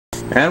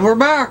And we're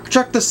back!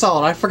 Check this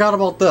out, I forgot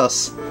about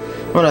this.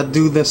 I'm gonna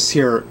do this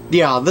here.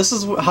 Yeah, this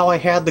is how I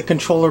had the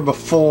controller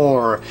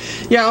before.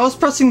 Yeah, I was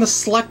pressing the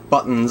select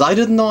buttons. I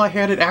didn't know I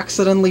had it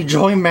accidentally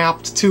join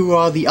mapped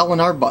to the L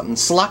and R buttons.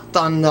 Select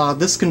on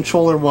this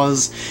controller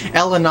was the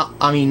L and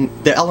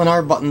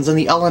R buttons, and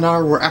the L and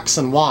R were X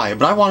and Y.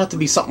 But I want it to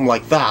be something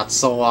like that,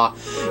 so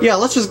yeah,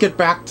 let's just get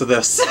back to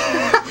this.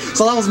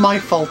 So that was my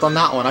fault on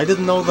that one. I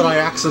didn't know that I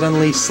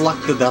accidentally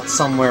selected that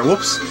somewhere.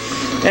 Whoops.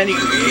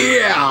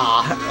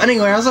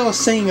 Anyway, as I was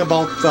saying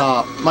about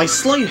my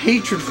slight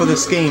hatred for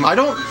this game, I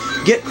don't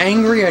get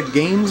angry at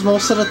games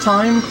most of the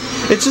time.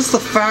 It's just the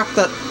fact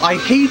that I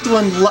hate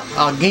when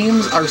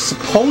games are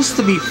supposed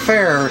to be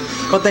fair,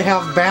 but they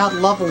have bad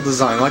level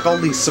design, like all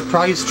these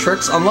surprise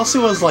tricks, unless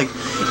it was like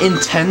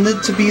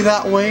intended to be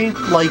that way,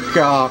 like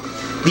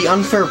the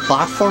unfair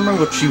platformer,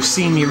 which you've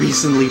seen me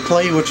recently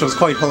play, which was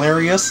quite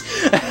hilarious.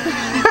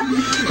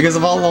 Because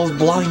of all those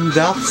blind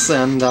deaths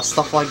and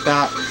stuff like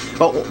that.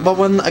 But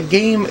when a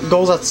game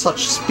goes at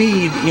such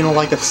speed, you know,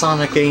 like a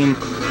Sonic game,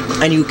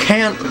 and you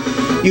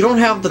don't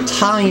have the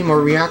time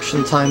or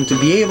reaction time to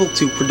be able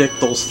to predict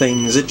those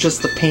things, it's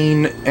just a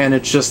pain and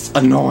it's just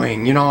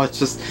annoying, you know, it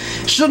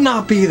should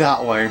not be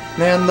that way.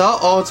 And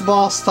uh-oh, it's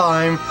boss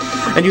time.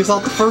 And you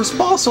thought the first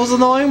boss was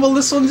annoying, well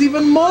this one's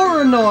even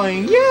more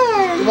annoying.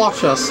 Yay!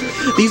 Watch us.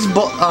 These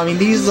ball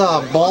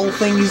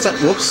thingies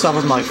that, whoops, that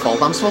was my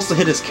fault. I'm supposed to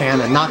hit his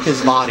cannon, not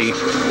his body.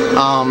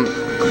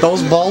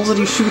 Those balls that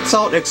he shoots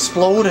out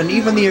explode, and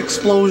even the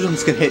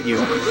explosions can hit you.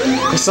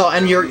 So,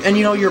 and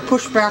you know, you're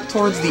pushed back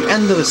towards the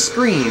end of the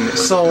screen.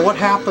 So what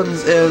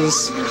happens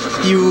is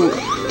you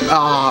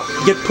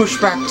get pushed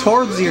back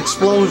towards the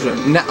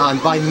explosion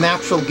by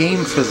natural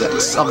game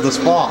physics of this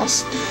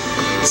boss.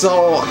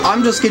 So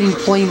I'm just getting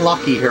plain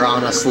lucky here,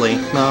 honestly.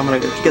 Now I'm gonna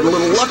get a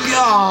little lucky.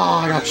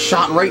 Oh, I got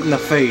shot right in the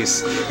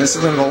face. This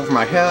is gonna go over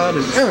my head,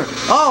 and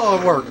oh,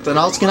 it worked. And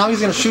now he's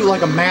gonna shoot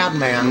like a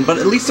madman, but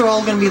at least they're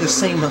all gonna be the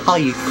same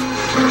height.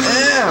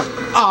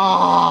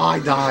 Oh, I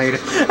died.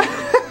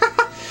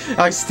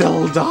 I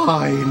still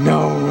die.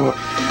 No.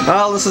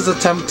 Well, this is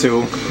attempt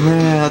 2.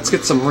 Let's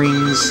get some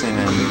rings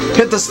and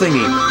hit this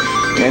thingy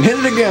and hit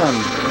it again.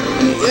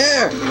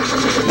 Yeah.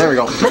 There we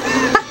go.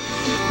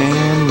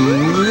 And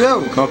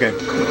no. Okay.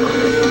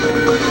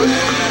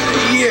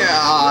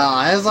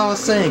 Yeah, as I was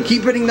saying,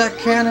 keep hitting that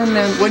cannon,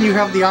 and when you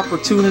have the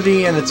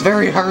opportunity, and it's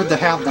very hard to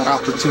have that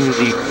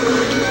opportunity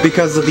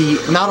because of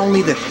not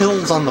only the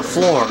hills on the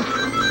floor,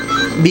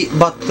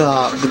 but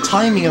the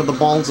timing of the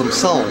balls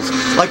themselves.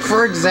 Like,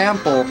 for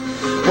example,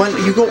 when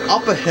you go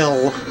up a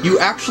hill, you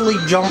actually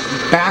jump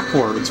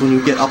backwards when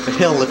you get up a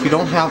hill if you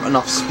don't have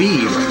enough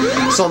speed.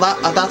 So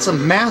that's a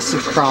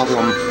massive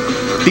problem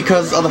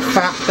because of the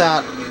fact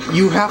that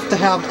you have to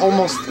have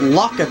almost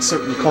luck at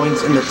certain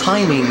points in the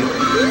timing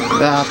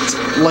that,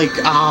 like,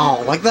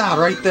 ow, like that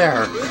right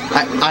there.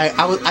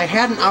 I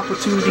had an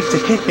opportunity to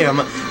hit him,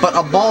 but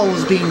a ball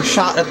was being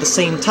shot at the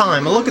same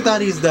time. Look at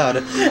that, he's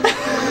dead.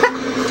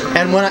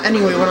 And when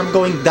I'm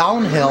going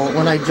downhill,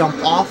 when I jump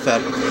off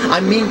it,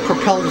 I'm being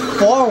propelled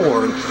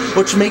forward,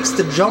 which makes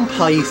the jump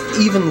height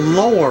even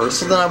lower,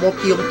 so that I won't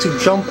be able to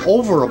jump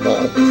over a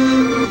ball.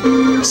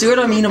 See what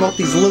I mean about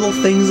these little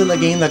things in the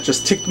game that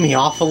just ticked me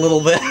off a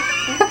little bit?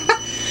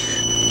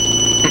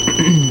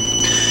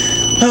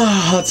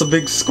 That's a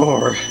big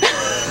score.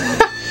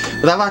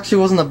 But that actually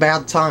wasn't a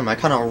bad time. I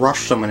kind of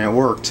rushed them and it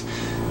worked.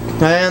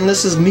 And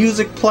this is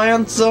Music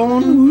Plant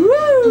Zone.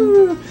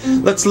 Woo!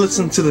 Let's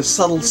listen to the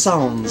subtle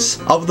sounds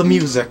of the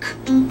music.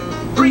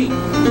 3, 2,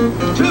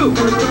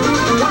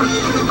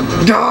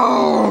 1.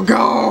 Go!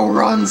 Go!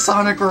 Run,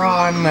 Sonic,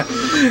 run!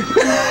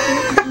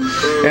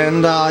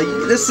 And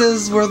this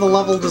is where the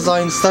level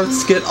design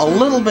starts to get a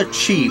little bit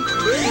cheap.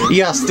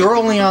 Yes, they're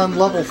only on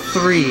level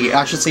 3,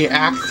 I should say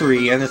Act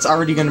 3, and it's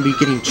already going to be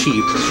getting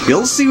cheap.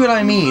 You'll see what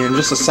I mean in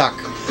just a sec.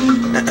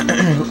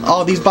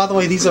 Oh, by the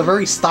way, these are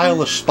very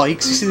stylish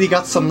spikes. You see they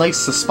got some nice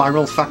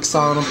spiral effects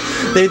on them.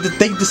 They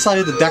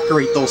decided to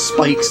decorate those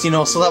spikes, you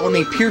know, so that when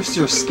they pierce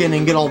your skin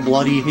and get all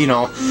bloody, you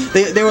know,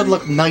 they would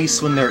look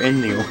nice when they're in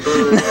you.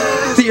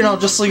 You know,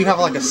 just so you have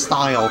like a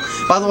style.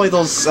 By the way,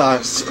 those,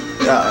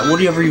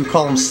 whatever you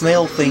call them,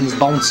 snail things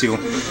bounce you.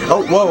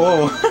 Oh, whoa,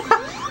 whoa.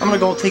 I'm gonna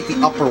go take the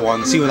upper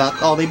one, see what that...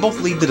 Oh, they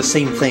both lead to the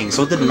same thing,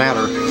 so it didn't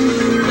matter.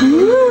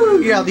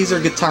 Woo! Yeah, these are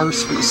guitar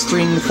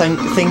string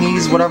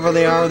thingies, whatever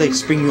they are, they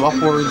spring you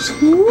upwards.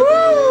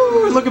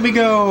 Woo! Look at me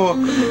go!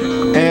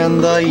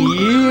 And,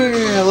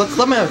 yeah,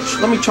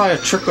 let me try a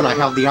trick when I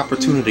have the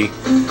opportunity.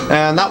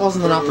 And that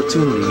wasn't an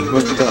opportunity.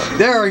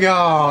 There we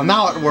go!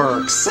 Now it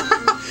works!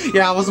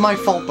 Yeah, it was my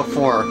fault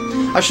before.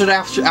 I should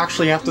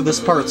actually, after this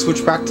part,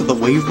 switch back to the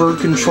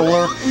Wavebird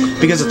controller,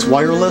 because it's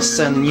wireless,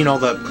 and, you know,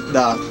 the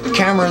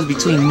camera is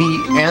between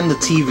me and the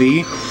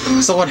TV.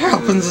 So what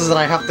happens is that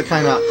I have to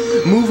kind of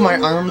move my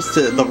arms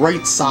to the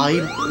right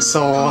side,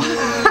 so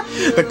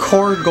the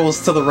cord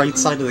goes to the right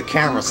side of the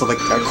camera, so the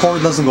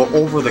cord doesn't go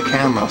over the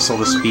camera, so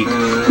to speak.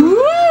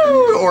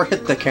 Woo! Or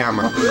hit the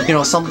camera. You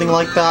know, something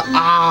like that.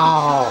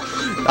 Ow!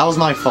 That was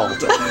my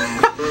fault.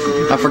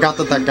 I forgot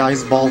that that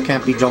guy's ball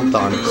can't be jumped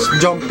on.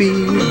 Jumpy,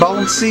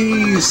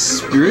 bouncy,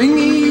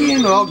 springy,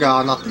 and oh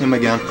god, not him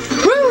again.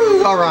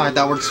 Woo! Alright,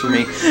 that works for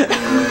me.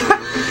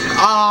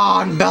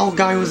 Ah, and Bell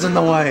Guy was in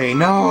the way.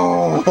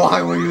 No,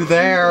 why were you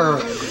there?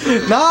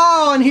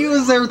 No, and he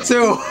was there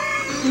too.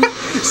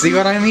 See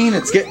what I mean?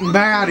 It's getting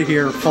bad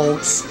here,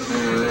 folks.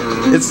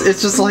 It's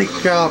just like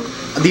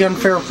the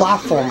unfair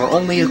platformer,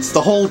 only it's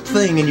the whole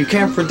thing and you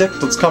can't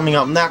predict what's coming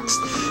up next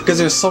because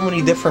there's so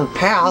many different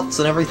paths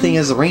and everything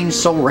is arranged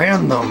so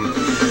random.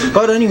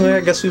 But anyway,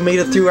 I guess we made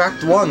it through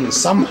Act 1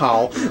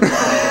 somehow.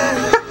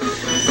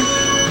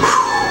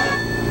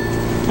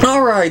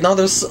 Alright, now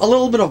there's a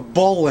little bit of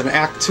bull in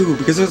Act 2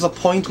 because there's a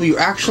point where you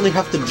actually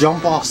have to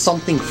jump off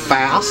something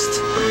fast.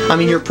 I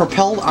mean, you're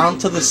propelled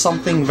onto this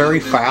something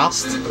very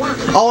fast.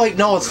 Oh wait,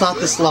 no, it's not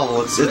this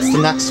level, it's the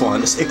next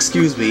one.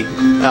 Excuse me.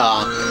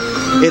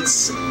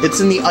 It's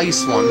in the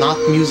ice one, not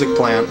the music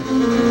plant.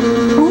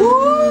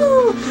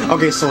 Woo!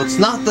 Okay, so it's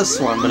not this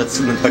one, but it's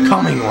in the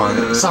coming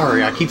one.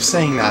 Sorry, I keep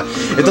saying that.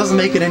 It doesn't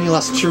make it any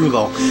less true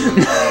though.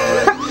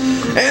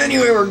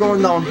 Anyway, we're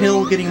going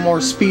downhill, getting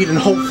more speed, and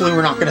hopefully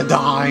we're not gonna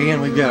die,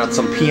 and we got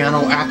some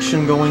piano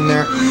action going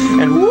there,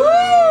 and woo!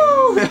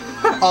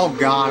 Oh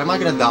god, am I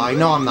gonna die?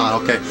 No, I'm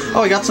not, okay.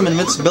 Oh, we got some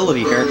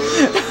invincibility here.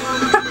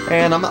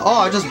 And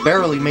I just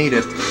barely made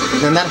it.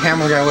 And that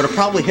hammer guy would have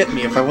probably hit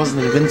me if I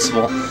wasn't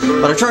invincible,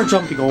 but I tried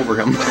jumping over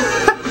him.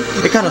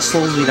 It kind of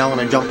slows me down when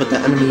I jump at the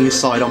enemies,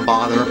 so I don't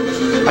bother.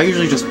 I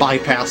usually just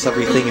bypass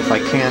everything if I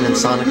can in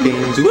Sonic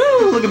games.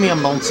 Woo! Look at me,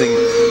 I'm bouncing.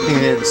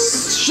 And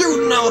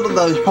shooting out of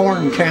the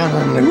horn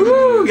cannon.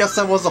 Woo! Yes,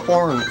 that was a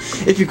horn.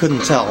 If you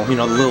couldn't tell. You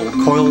know, the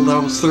little coil that I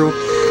was through.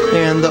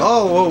 And,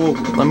 oh,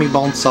 let me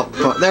bounce up.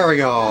 There we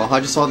go. I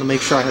just wanted to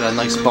make sure I had a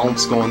nice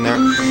bounce going there.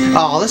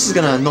 Oh, this is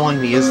gonna annoy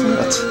me, isn't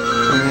it?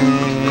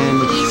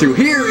 And through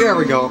here, there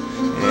we go.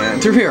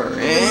 And through here.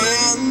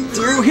 And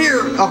through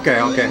here. Okay.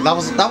 That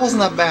wasn't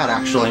that bad,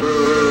 actually.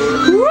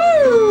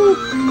 Woo!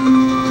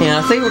 And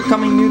I think we're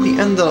coming near the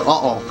end of...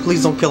 Uh-oh,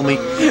 please don't kill me.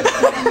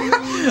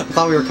 I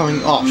thought we were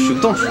coming... Oh, shoot,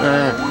 don't...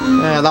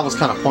 that was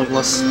kind of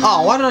pointless.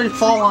 Oh, why did I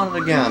fall on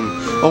it again?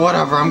 Oh,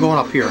 whatever, I'm going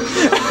up here.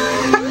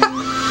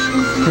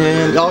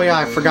 And, oh yeah,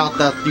 I forgot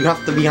that you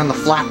have to be on the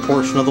flat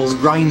portion of those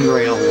grind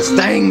rails.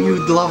 Dang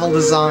you, level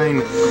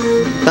design!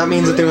 That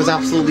means that there was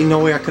absolutely no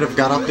way I could have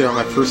got up there on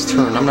my first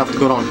turn. I'm gonna have to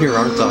go down here,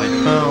 aren't I?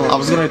 Well, I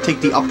was gonna take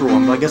the upper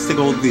one, but I guess they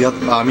go the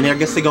other... I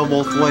guess they go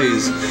both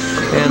ways.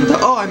 And,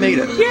 oh, I made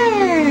it!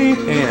 Yay!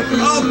 And,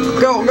 oh,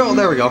 go,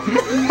 there we go.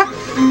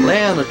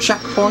 Land a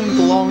checkpoint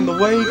along the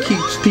way,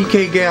 keeps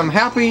PkGam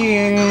happy,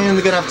 and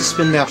they're gonna have to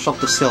spin dash up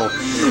this hill.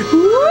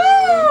 Woo!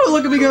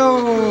 Look at me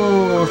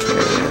go!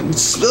 And,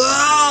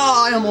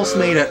 I almost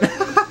made it.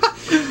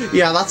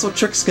 Yeah, that's what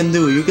tricks can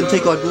do. You can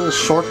take like little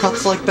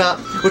shortcuts like that,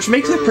 which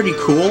makes it pretty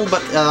cool,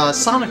 but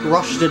Sonic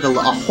Rush did a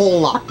whole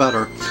lot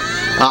better.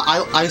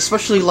 I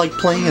especially like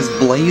playing as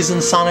Blaze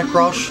in Sonic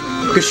Rush,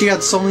 because she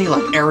had so many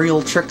like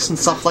aerial tricks and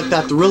stuff like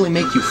that to really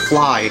make you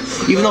fly.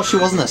 Even though she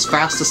wasn't as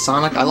fast as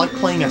Sonic, I like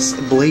playing as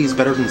Blaze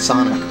better than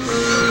Sonic.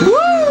 Woo!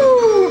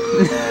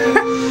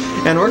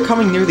 And we're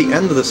coming near the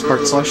end of this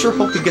part, so I sure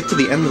hope we get to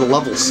the end of the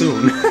level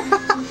soon.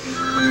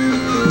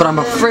 But I'm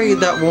afraid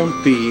that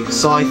won't be,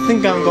 so I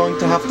think I'm going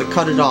to have to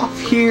cut it off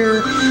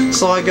here,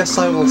 so I guess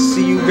I will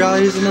see you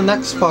guys in the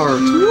next part.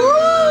 Woo!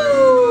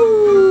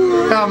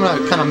 I'm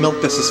gonna kind of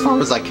milk this as far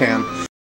as I can.